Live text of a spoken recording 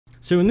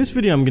So in this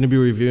video, I'm going to be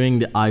reviewing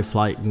the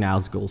iFlight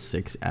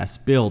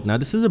Nazgul5 build. Now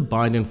this is a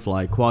bind and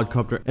fly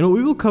quadcopter, and what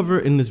we will cover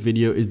in this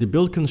video is the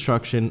build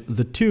construction,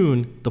 the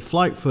tune, the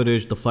flight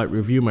footage, the flight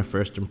review, my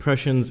first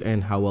impressions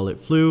and how well it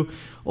flew,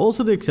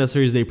 also the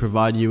accessories they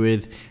provide you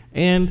with,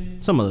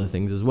 and some other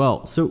things as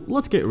well. So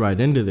let's get right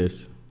into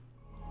this.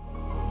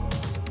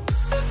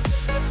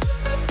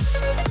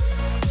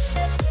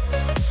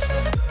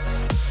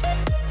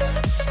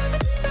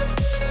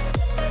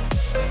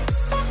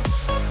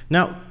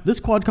 Now, this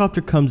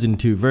quadcopter comes in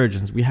two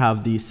versions. We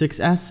have the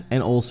 6S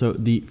and also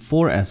the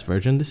 4S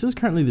version. This is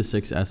currently the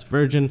 6S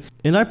version,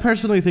 and I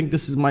personally think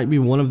this might be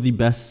one of the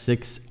best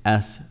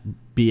 6S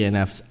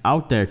BNFs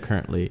out there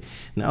currently.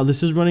 Now,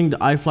 this is running the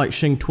iFlight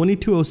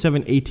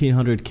Xt60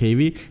 1800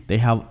 kV. They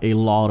have a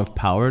lot of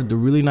power. They're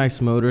really nice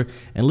motor,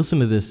 and listen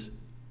to this.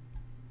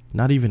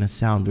 Not even a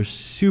sound. They're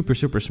super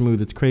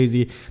smooth. It's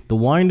crazy. The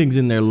windings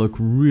in there look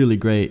really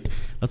great.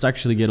 Let's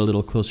actually get a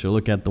little closer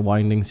look at the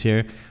windings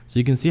here, so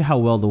you can see how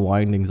well the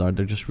windings are.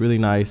 They're just really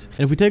nice.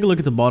 And if we take a look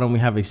at the bottom, we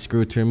have a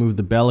screw to remove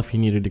the bell if you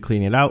needed to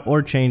clean it out,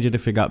 or change it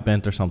if it got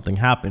bent or something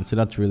happened. So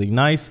that's really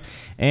nice.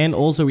 And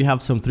also we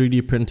have some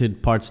 3D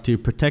printed parts to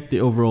protect the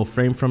overall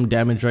frame from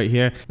damage right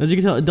here. As you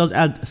can tell, it does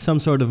add some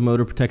sort of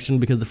motor protection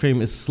because the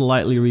frame is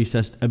slightly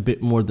recessed a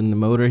bit more than the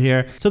motor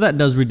here. So that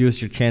does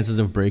reduce your chances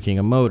of breaking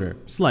a motor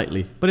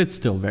slightly, but it's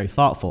still very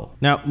thoughtful.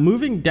 Now,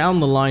 moving down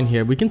the line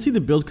here, we can see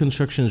the build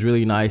construction is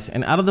really nice,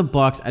 and out of the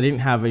box I didn't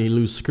have any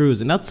loose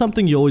screws, and that's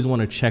something you always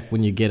want to check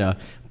when you get a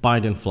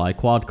bind and fly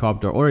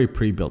quadcopter or a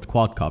pre-built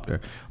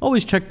quadcopter.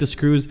 Always check the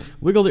screws,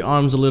 wiggle the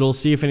arms a little,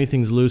 see if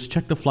anything's loose,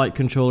 check the flight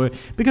controller,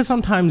 because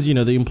sometimes, you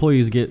know, the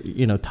employees get,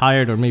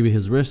 tired, or maybe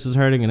his wrist is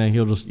hurting and then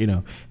he'll just,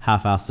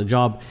 half-ass the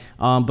job.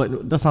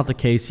 But that's not the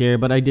case here,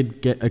 but I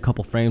did get a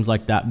couple frames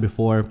like that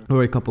before,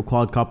 or a couple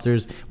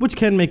quadcopters, which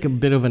can make a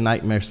bit of a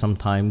nightmare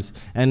sometimes,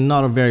 and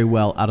not a very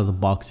well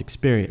out-of-the-box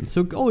experience.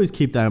 So always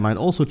keep that in mind.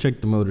 Also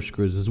check the motor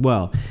screws as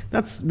well.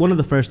 That's one of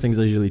the first things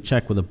I usually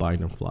check with a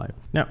bind and fly.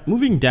 Now,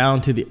 moving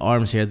down to the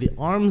arms here, the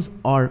arms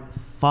are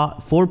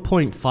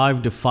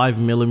 4.5 to 5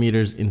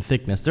 millimeters in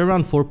thickness. They're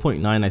around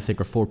 4.9, I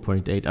think, or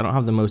 4.8. I don't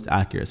have the most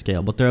accurate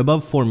scale, but they're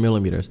above 4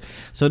 millimeters.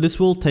 So this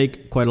will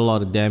take quite a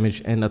lot of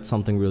damage, and that's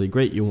something really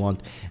great you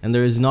want. And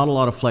there is not a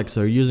lot of flex,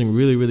 so you're using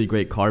really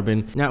great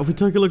carbon. Now, if we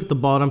take a look at the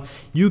bottom,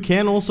 you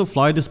can also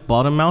fly this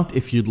bottom mount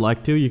if you'd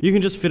like to. You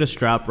can just fit a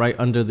strap right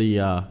under the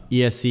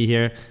ESC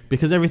here,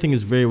 because everything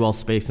is very well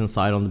spaced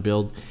inside on the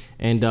build.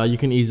 And you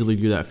can easily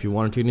do that if you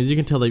wanted to. And as you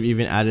can tell, they've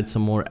even added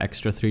some more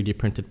extra 3D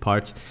printed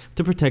parts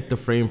to protect the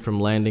frame from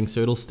landing, so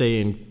it'll stay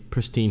in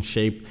pristine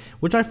shape,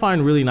 which I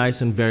find really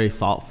nice and very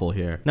thoughtful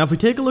here. Now, if we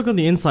take a look on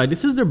the inside,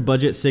 this is their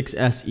budget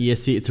 6S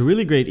ESC. It's a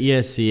really great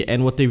ESC,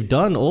 and what they've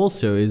done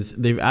also is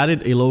they've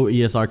added a low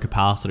ESR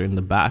capacitor in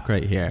the back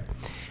right here.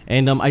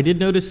 And I did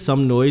notice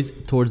some noise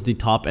towards the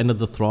top end of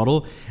the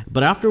throttle,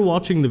 but after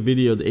watching the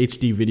video, the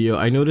HD video,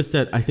 I noticed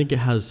that I think it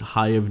has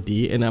high of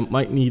D, and I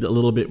might need a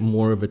little bit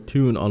more of a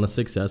tune on a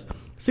 6S.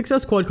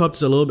 6S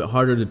quadcopters are a little bit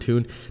harder to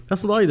tune.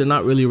 That's why they're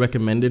not really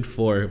recommended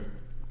for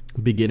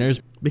beginners,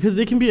 because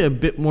they can be a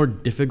bit more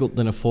difficult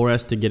than a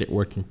 4S to get it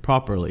working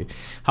properly.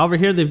 However,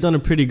 here they've done a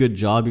pretty good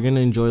job. You're going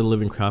to enjoy the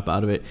living crap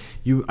out of it.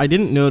 I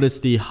didn't notice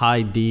the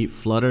high D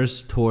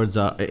flutters towards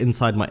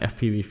inside my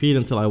FPV feed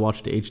until I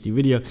watched the HD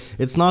video.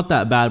 It's not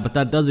that bad, but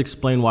that does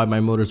explain why my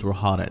motors were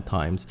hot at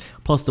times.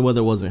 Plus the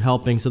weather wasn't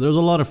helping, so there's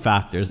a lot of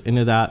factors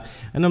into that,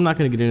 and I'm not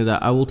going to get into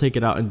that. I will take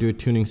it out and do a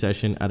tuning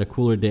session at a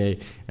cooler day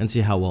and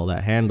see how well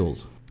that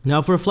handles.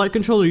 Now, for a flight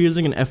controller, you're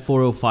using an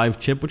F405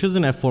 chip, which is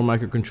an F4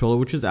 microcontroller,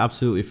 which is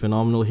absolutely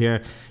phenomenal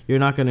here. You're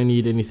not going to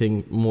need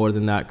anything more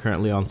than that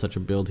currently on such a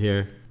build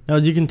here. Now,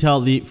 as you can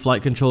tell, the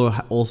flight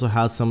controller also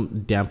has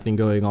some dampening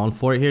going on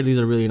for it here. These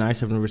are really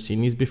nice. I've never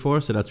seen these before,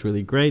 so that's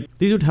really great.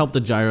 These would help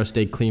the gyro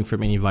stay clean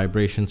from any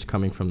vibrations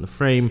coming from the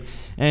frame,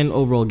 and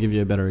overall give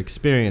you a better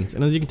experience.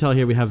 And as you can tell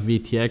here, we have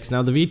Vtx.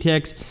 Now, the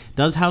Vtx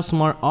does have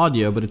smart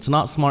audio, but it's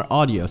not smart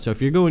audio. So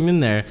if you're going in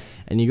there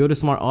and you go to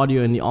smart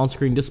audio in the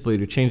on-screen display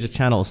to change the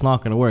channel, it's not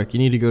going to work. You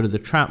need to go to the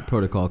tramp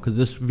protocol, because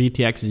this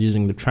Vtx is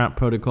using the tramp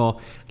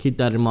protocol. Keep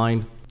that in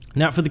mind.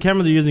 Now, for the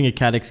camera, they're using a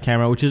Hakcrc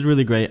camera, which is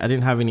really great. I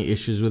didn't have any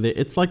issues with it.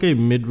 It's like a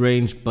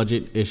mid-range,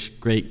 budget-ish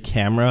great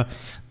camera.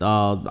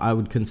 I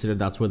would consider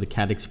that's where the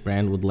Hakcrc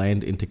brand would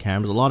land into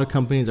cameras. A lot of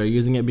companies are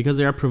using it because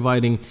they are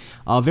providing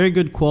very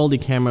good quality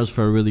cameras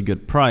for a really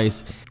good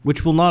price,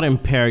 which will not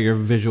impair your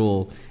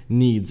visual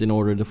needs in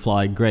order to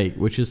fly great,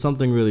 which is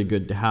something really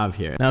good to have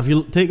here. Now, if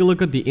you take a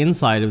look at the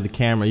inside of the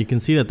camera, you can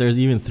see that there's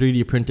even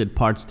 3D printed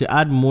parts to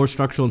add more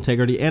structural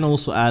integrity, and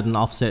also add an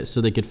offset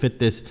so they could fit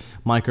this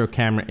micro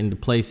camera into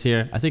place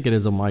here. I think it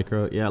is a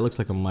micro. Yeah, it looks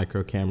like a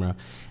micro camera.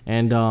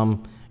 And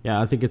yeah,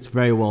 I think it's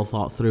very well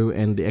thought through,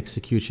 and the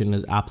execution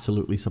is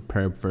absolutely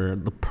superb. For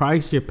the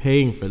price you're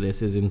paying for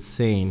this is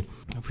insane.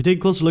 If we take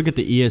a closer look at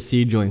the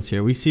Esc joints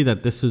here, we see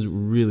that this is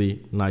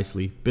really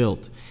nicely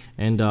built,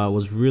 and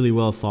was really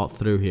well thought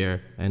through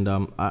here. And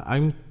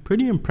I'm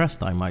pretty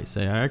impressed, I might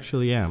say. I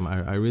actually am.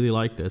 I really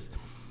like this.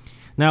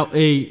 Now,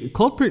 a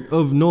culprit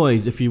of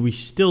noise, if we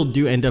still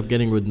do end up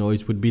getting with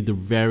noise, would be the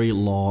very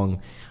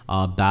long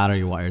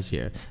battery wires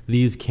here.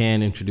 These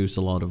can introduce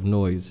a lot of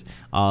noise,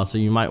 so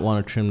you might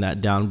want to trim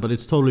that down, but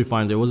it's totally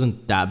fine. There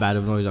wasn't that bad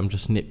of noise. I'm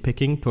just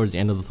nitpicking towards the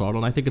end of the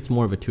throttle, and I think it's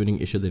more of a tuning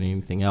issue than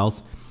anything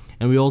else.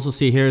 And we also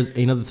see here's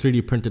another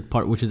 3D printed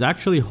part, which is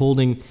actually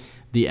holding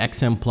the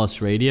XM Plus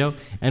radio.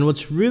 And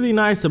what's really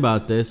nice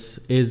about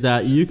this is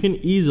that you can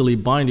easily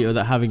bind it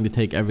without having to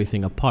take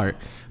everything apart,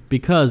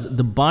 because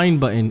the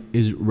bind button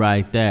is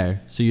right there.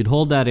 So you'd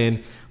hold that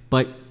in,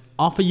 but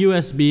off a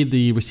USB,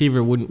 the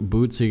receiver wouldn't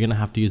boot, so you're gonna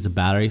have to use the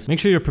battery. So make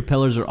sure your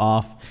propellers are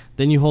off,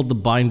 then you hold the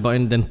bind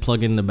button, then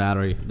plug in the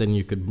battery, then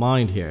you could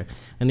bind here.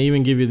 And they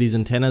even give you these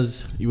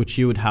antennas, which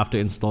you would have to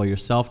install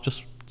yourself.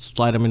 Just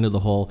slide them into the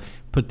hole,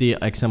 put the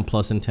XM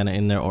Plus antenna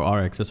in there, or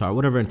RXSR,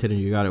 whatever antenna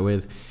you got it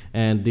with,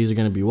 and these are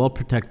going to be well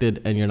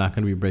protected, and you're not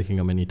going to be breaking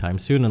them anytime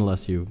soon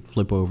unless you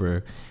flip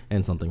over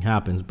and something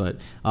happens. But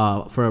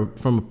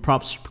from a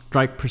prop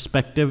strike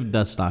perspective,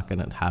 that's not going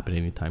to happen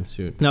anytime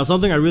soon. Now,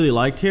 something I really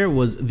liked here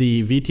was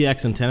the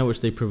VTX antenna,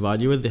 which they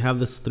provide you with. They have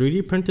this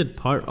 3D printed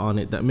part on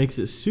it that makes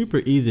it super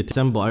easy to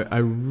assemble. I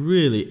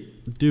really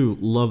do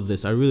love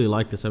this. I really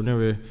like this.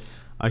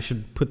 I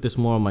should put this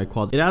more on my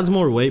quads. It adds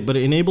more weight, but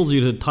it enables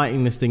you to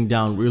tighten this thing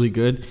down really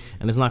good,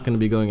 and it's not going to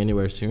be going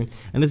anywhere soon.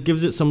 And this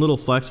gives it some little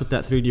flex with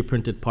that 3D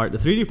printed part. The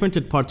 3D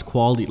printed part's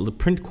quality, the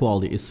print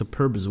quality is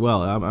superb as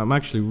well. I'm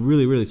actually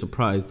really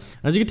surprised.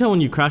 As you can tell,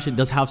 when you crash, it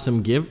does have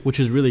some give, which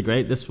is really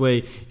great. This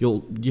way,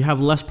 you have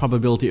less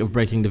probability of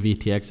breaking the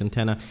VTX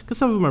antenna, because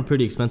some of them are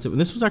pretty expensive. And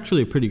this was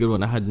actually a pretty good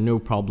one. I had no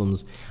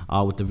problems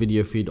with the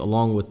video feed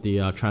along with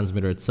the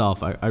transmitter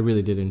itself. I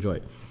really did enjoy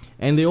it.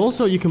 And they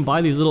also, you can buy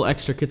these little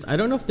extra kits. I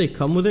don't know if they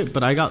come with it,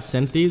 but I got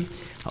sent these.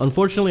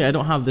 Unfortunately, I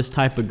don't have this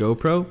type of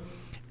GoPro.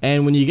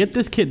 And when you get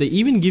this kit, they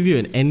even give you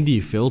an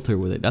ND filter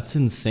with it. That's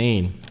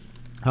insane.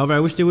 However,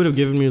 I wish they would have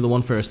given me the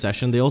one for a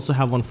session. They also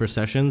have one for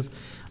sessions,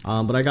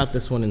 but I got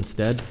this one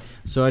instead.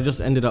 So I just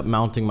ended up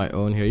mounting my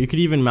own here. You could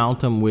even mount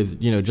them with,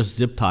 just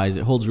zip ties.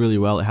 It holds really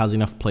well. It has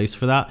enough place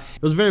for that.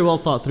 It was very well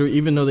thought through,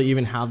 even though they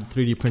even have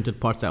the 3D printed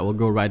parts that will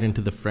go right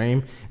into the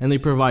frame, and they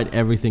provide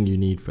everything you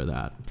need for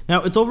that.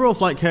 Now, its overall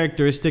flight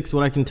characteristics,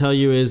 what I can tell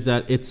you is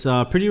that it's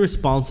pretty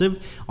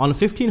responsive. On a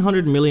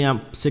 1500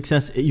 milliamp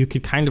 6S, you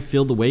could kind of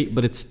feel the weight,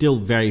 but it's still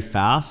very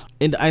fast.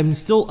 And I'm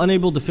still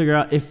unable to figure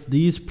out if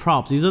these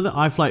props, these are the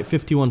iFlight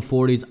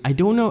 5140s, I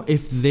don't know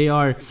if they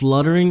are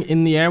fluttering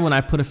in the air when I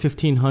put a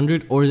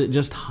 1500, or is it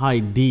just high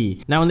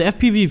D. Now, in the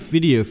FPV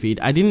video feed,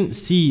 I didn't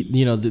see,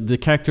 the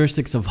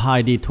characteristics of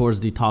high D towards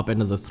the top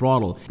end of the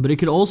throttle, but it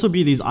could also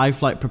be these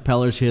iFlight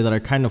propellers here that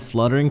are kind of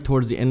fluttering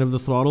towards the end of the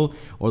throttle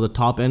or the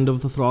top end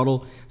of the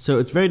throttle. So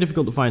it's very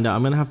difficult to find out.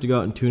 I'm gonna have to go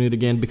out and tune it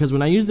again, because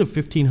when I used the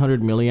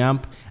 1500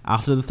 milliamp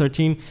after the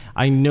 13,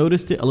 I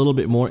noticed it a little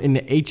bit more in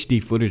the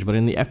HD footage, but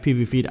in the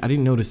FPV feed, I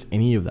didn't notice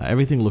any of that.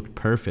 Everything looked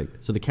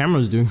perfect. So the camera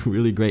was doing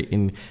really great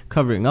in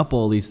covering up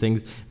all these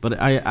things. But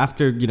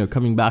after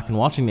coming back and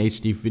watching the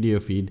HD video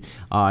feed,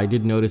 I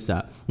did notice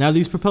that. Now,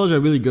 these propellers are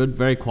really good,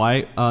 very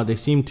quiet. They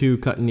seem to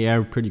cut in the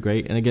air pretty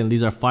great. And again,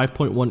 these are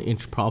 5.1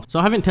 inch props. So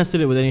I haven't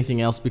tested it with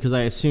anything else, because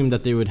I assumed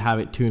that they would have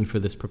it tuned for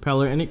this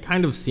propeller, and it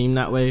kind of seemed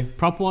that way.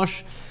 Prop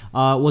wash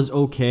was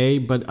okay,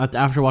 but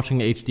after watching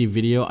the HD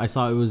video, I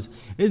saw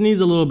it needs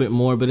a little bit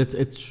more, but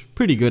it's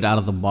pretty good out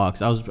of the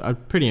box. I was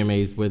pretty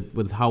amazed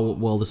with how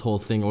well this whole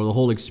thing, or the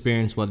whole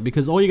experience was,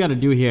 because all you got to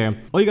do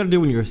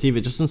when you receive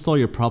it, just install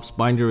your props,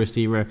 bind your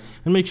receiver,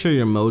 and make sure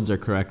your modes are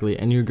correctly,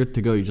 and you're good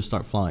to go. You just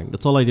start flying.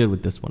 That's all I did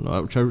with this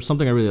one, which is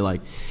something I really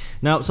like.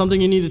 Now,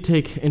 something you need to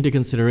take into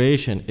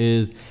consideration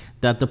is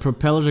that the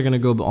propellers are going to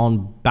go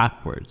on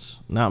backwards,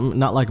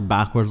 not like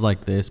backwards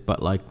like this,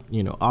 but like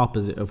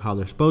opposite of how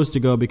they're supposed to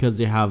go, because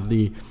they have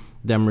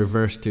them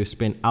reversed to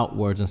spin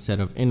outwards instead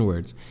of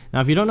inwards.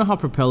 Now, if you don't know how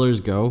propellers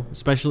go,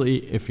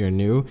 especially if you're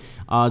new,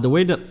 the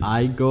way that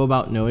I go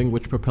about knowing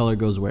which propeller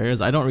goes where is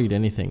I don't read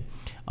anything.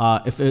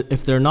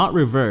 If they're not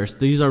reversed,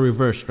 these are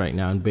reversed right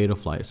now in beta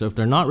flight. So if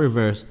they're not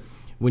reversed,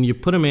 when you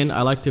put them in,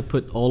 I like to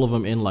put all of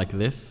them in like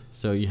this.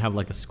 So you have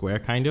like a square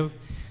kind of.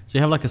 So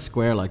you have like a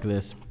square like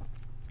this.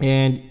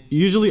 And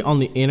usually on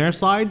the inner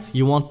sides,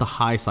 you want the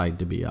high side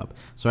to be up.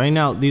 So right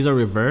now, these are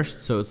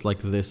reversed, so it's like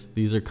this.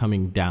 These are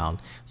coming down.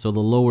 So the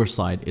lower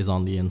side is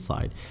on the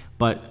inside.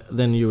 But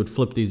then you would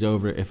flip these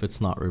over if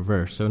it's not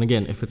reversed. So, and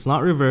again, if it's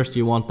not reversed,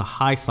 you want the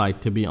high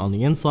side to be on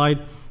the inside,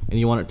 and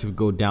you want it to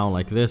go down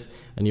like this,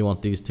 and you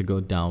want these to go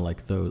down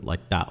like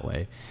that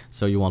way.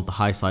 So you want the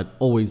high side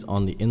always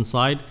on the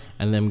inside,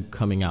 and then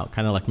coming out,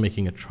 kind of like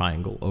making a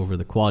triangle over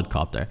the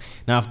quadcopter.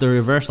 Now, if they're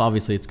reversed,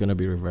 obviously it's going to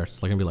be reversed.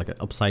 It's going to be like an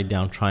upside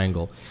down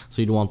triangle.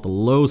 So you'd want the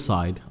low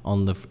side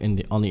on the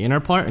inner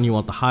part, and you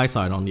want the high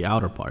side on the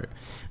outer part.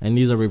 And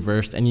these are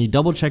reversed, and you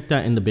double check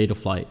that in the beta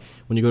flight.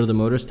 When you go to the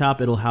motors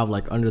tab, it'll have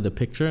like under the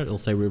picture, it'll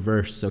say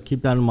reverse. So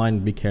keep that in mind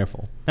and be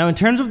careful. Now, in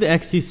terms of the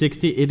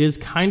Xt60, it is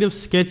kind of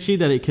sketchy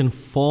that it can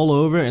fall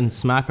over and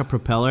smack a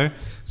propeller.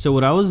 So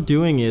what I was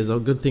doing is, a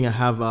good thing I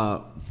have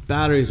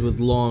batteries with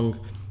long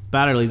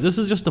batteries. This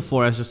is just the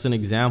 4S, just an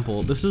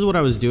example. This is what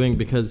I was doing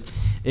because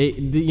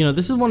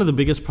this is one of the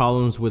biggest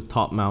problems with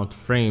top mount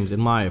frames, in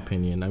my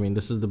opinion. I mean,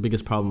 this is the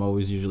biggest problem I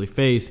always usually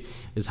face,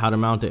 is how to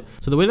mount it.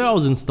 So the way that I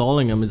was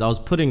installing them is I was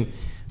putting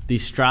the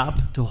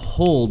strap to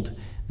hold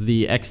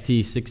the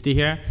Xt60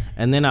 here,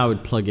 and then I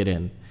would plug it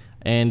in.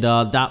 And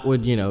that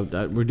would,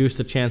 reduce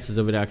the chances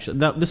of it actually.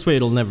 This way,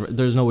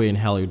 there's no way in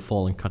hell you'd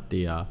fall and cut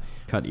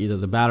either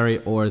the battery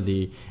or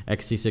the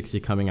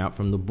Xt60 coming out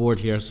from the board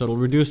here. So it'll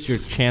reduce your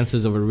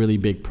chances of a really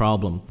big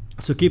problem.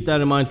 So keep that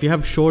in mind. If you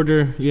have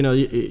shorter,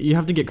 you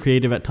have to get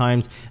creative at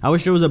times. I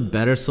wish there was a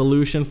better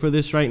solution for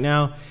this right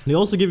now. They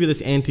also give you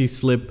this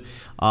anti-slip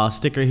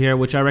sticker here,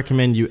 which I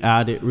recommend you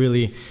add. It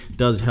really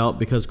does help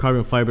because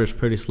carbon fiber is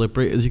pretty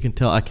slippery. As you can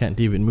tell, I can't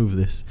even move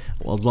this,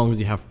 well, as long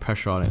as you have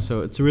pressure on it.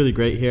 So it's really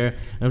great here.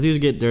 And if these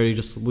get dirty,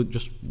 just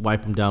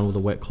wipe them down with a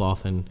wet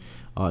cloth and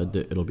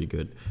it'll be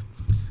good.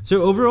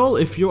 So overall,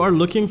 if you are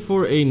looking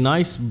for a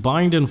nice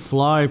bind and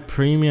fly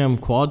premium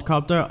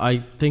quadcopter,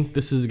 I think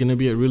this is going to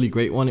be a really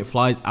great one. It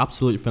flies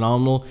absolutely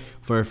phenomenal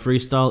for a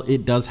freestyle.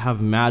 It does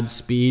have mad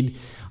speed,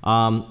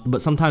 but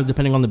sometimes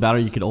depending on the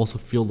battery, you could also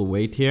feel the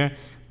weight here.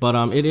 But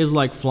it is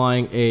like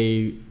flying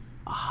a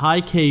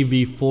high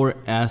KV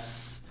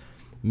 4S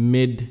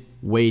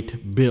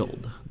mid-weight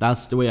build.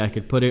 That's the way I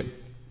could put it.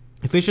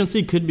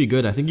 Efficiency could be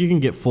good. I think you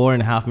can get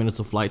 4.5 minutes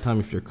of flight time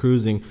if you're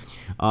cruising.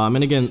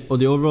 And again,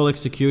 the overall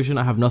execution,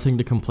 I have nothing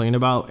to complain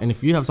about. And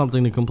if you have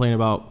something to complain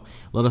about,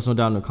 let us know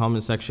down in the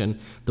comment section.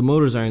 The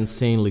motors are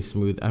insanely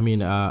smooth. I mean,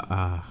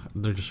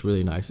 they're just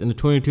really nice. And the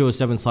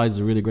 2207 size is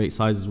a really great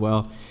size as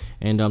well.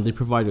 And they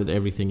provide with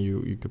everything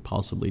you could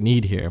possibly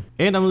need here.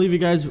 And I'm gonna leave you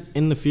guys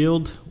in the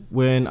field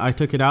when I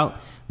took it out.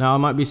 Now I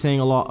might be saying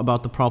a lot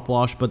about the prop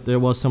wash, but there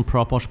was some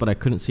prop wash, but I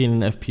couldn't see it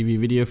in the FPV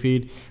video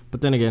feed. But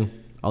then again,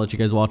 I'll let you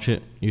guys watch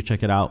it, you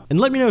check it out. And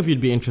let me know if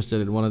you'd be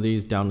interested in one of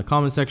these down in the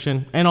comment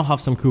section. And I'll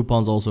have some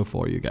coupons also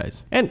for you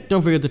guys. And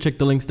don't forget to check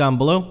the links down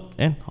below.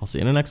 And I'll see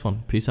you in the next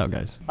one. Peace out,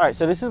 guys. All right,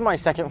 so this is my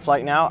second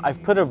flight now.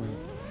 I've put a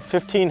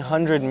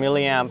 1500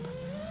 milliamp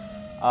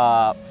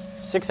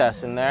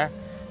 6S in there.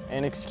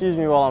 And excuse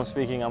me while I'm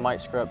speaking, I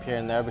might screw up here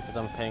and there because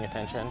I'm paying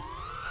attention.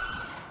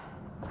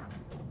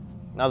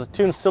 Now the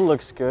tune still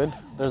looks good.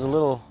 There's a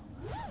little,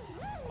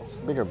 it's a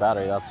bigger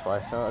battery, that's why,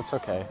 so it's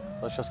okay.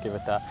 Let's just give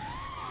it that.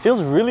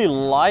 Feels really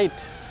light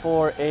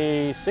for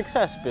a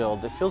 6S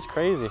build. It feels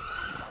crazy. It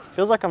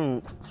feels like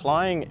I'm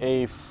flying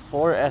a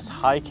 4S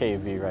high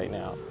KV right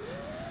now.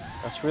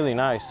 That's really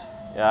nice.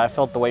 Yeah, I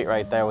felt the weight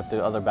right there with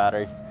the other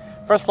battery.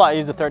 First flight I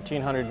used a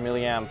 1300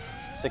 milliamp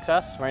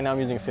 6S. Right now I'm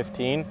using a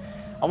 15.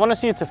 I want to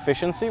see its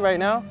efficiency right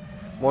now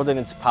more than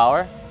its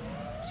power.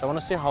 So I want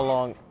to see how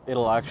long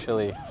it'll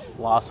actually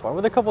last for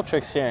with a couple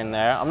tricks here and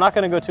there. I'm not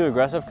going to go too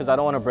aggressive because I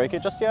don't want to break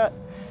it just yet.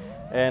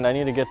 And I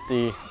need to get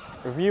the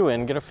review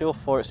in, get a feel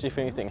for it, see if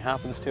anything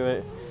happens to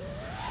it.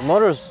 The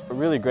motor's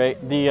really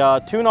great.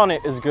 The tune on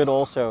it is good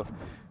also.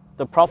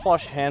 The prop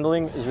wash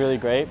handling is really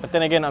great, but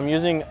then again, I'm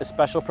using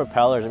special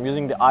propellers. I'm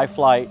using the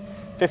iFlight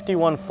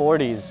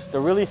 5140s. They're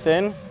really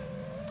thin,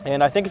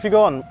 and I think if you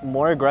go on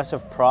more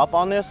aggressive prop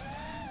on this,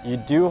 you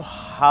do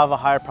have a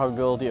higher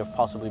probability of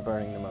possibly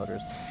burning the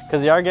motors,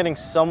 because they are getting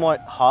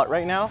somewhat hot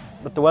right now,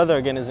 but the weather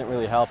again isn't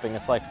really helping.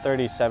 It's like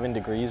 37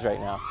 degrees right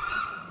now.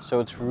 So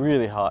it's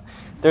really hot.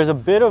 There's a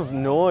bit of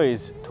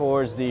noise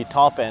towards the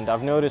top end.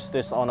 I've noticed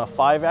this on a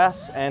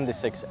 5S and the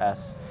 6S.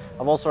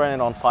 I've also ran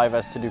it on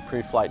 5S to do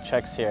pre-flight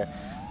checks here.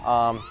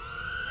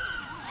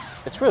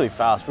 It's really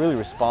fast, really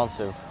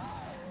responsive.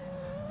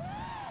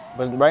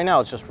 But right now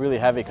it's just really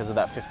heavy because of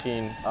that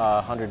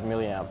 1500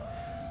 milliamp.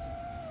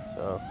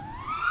 So,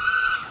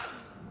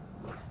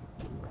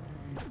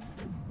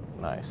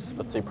 nice.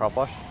 Let's see prop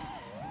wash.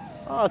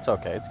 Oh, it's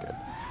okay, it's good.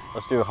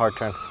 Let's do a hard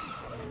turn.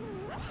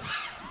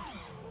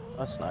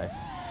 That's nice.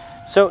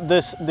 So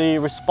the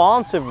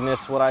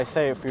responsiveness, what I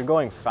say, if you're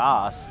going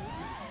fast,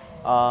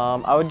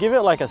 I would give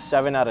it like a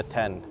 7 out of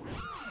 10.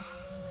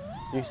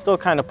 You still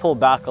kind of pull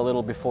back a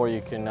little before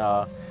you can,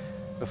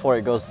 before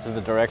it goes to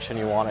the direction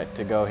you want it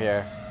to go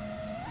here.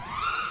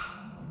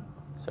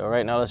 So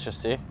right now, let's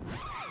just see.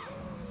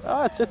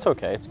 Oh, it's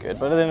okay, it's good.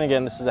 But then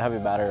again, this is a heavy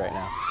battery right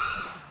now.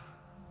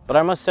 But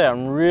I must say,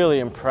 I'm really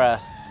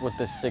impressed with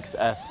this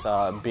 6S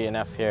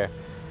BNF here.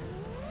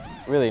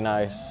 Really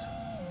nice.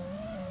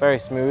 Very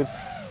smooth.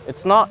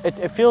 It's not,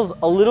 it feels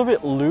a little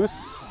bit loose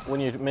when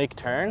you make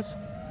turns.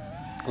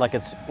 Like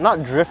it's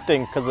not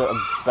drifting because of a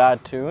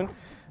bad tune.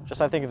 Just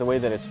I think the way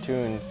that it's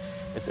tuned,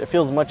 it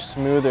feels much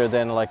smoother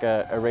than like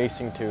a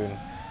racing tune.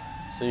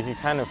 So you can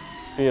kind of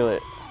feel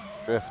it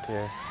drift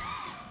here.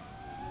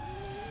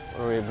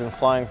 We've been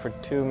flying for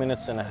 2.5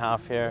 minutes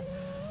here.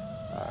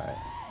 All right,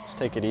 let's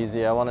take it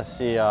easy. I want to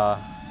see how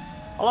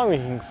long we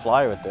can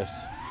fly with this.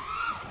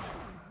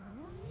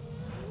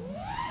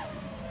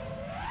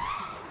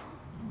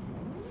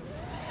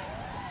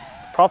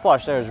 Prop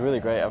wash there is really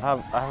great. I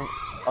have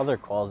other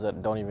quals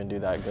that don't even do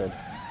that good.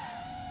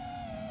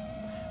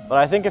 But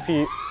I think if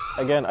you,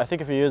 again, I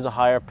think if you use a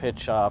higher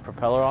pitch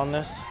propeller on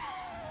this,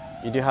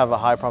 you do have a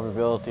high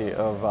probability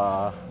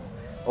of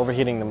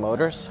overheating the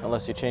motors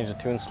unless you change the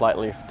tune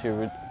slightly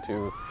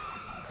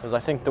because I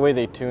think the way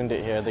they tuned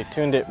it here, they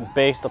tuned it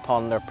based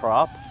upon their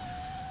prop,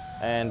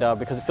 and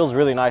because it feels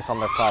really nice on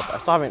their prop. I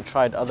still haven't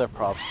tried other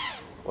props.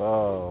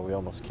 Whoa, we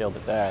almost killed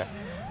it there.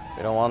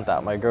 We don't want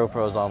that. My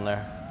GoPro's on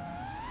there.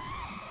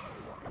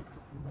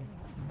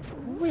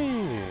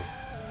 Whee!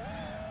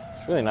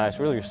 It's really nice,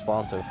 really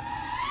responsive.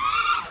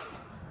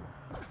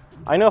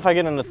 I know if I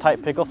get in a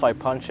tight pickle, if I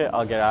punch it,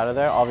 I'll get out of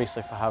there.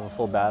 Obviously, if I have a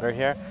full battery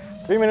here.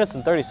 3 minutes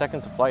and 30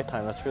 seconds of flight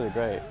time, that's really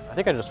great. I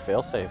think I just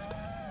fail-safed.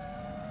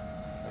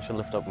 I should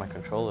lift up my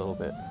control a little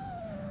bit.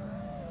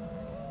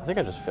 I think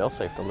I just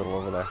fail-safed a little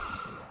over there.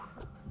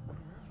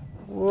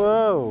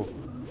 Whoa!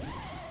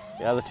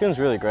 Yeah, the tune's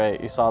really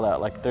great. You saw that.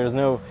 Like, there's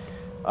no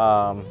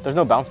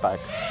bounce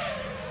backs.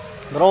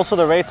 But also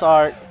the rates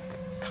are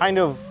kind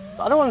of,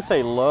 I don't want to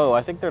say low.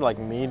 I think they're like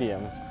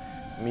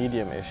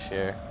medium-ish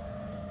here.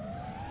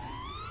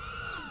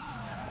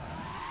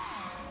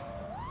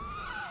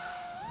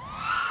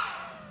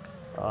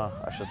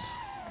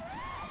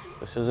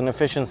 This is an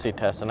efficiency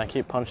test, and I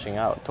keep punching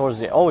out.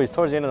 Always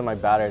towards the end of my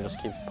battery, it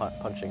just keeps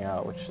punching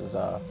out, which is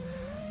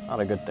not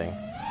a good thing.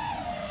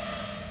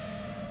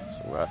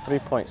 So we're at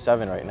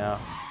 3.7 right now.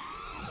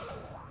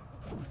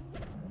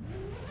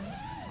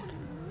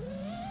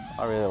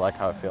 I really like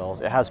how it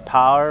feels. It has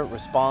power,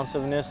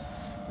 responsiveness,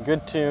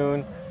 good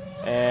tune,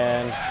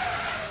 and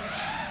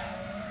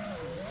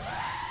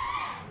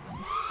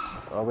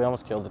oh, we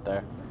almost killed it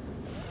there.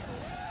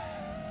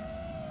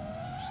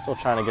 Still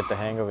trying to get the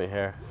hang of it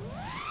here.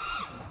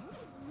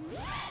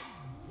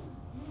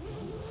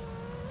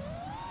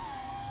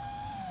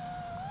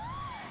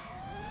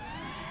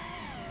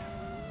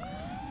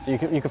 So you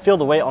can feel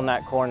the weight on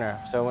that corner.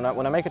 So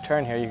when I make a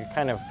turn here, you can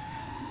kind of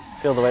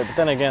feel the weight. But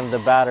then again, the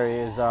battery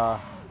is I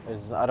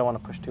don't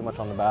want to push too much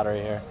on the battery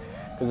here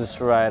because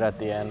it's right at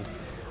the end.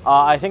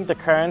 I think the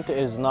current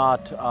is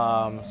not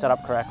set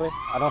up correctly.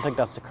 I don't think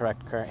that's the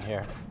correct current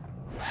here.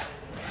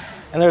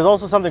 And there's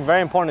also something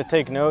very important to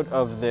take note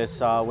of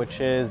this, which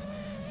is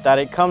that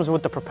it comes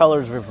with the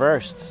propellers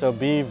reversed. So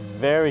be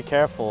very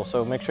careful.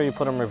 So make sure you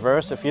put them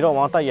reversed. If you don't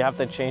want that, you have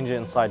to change it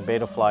inside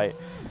Betaflight.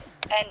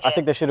 I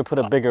think they should have put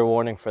a bigger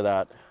warning for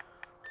that.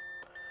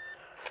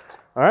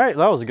 All right,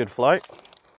 that was a good flight.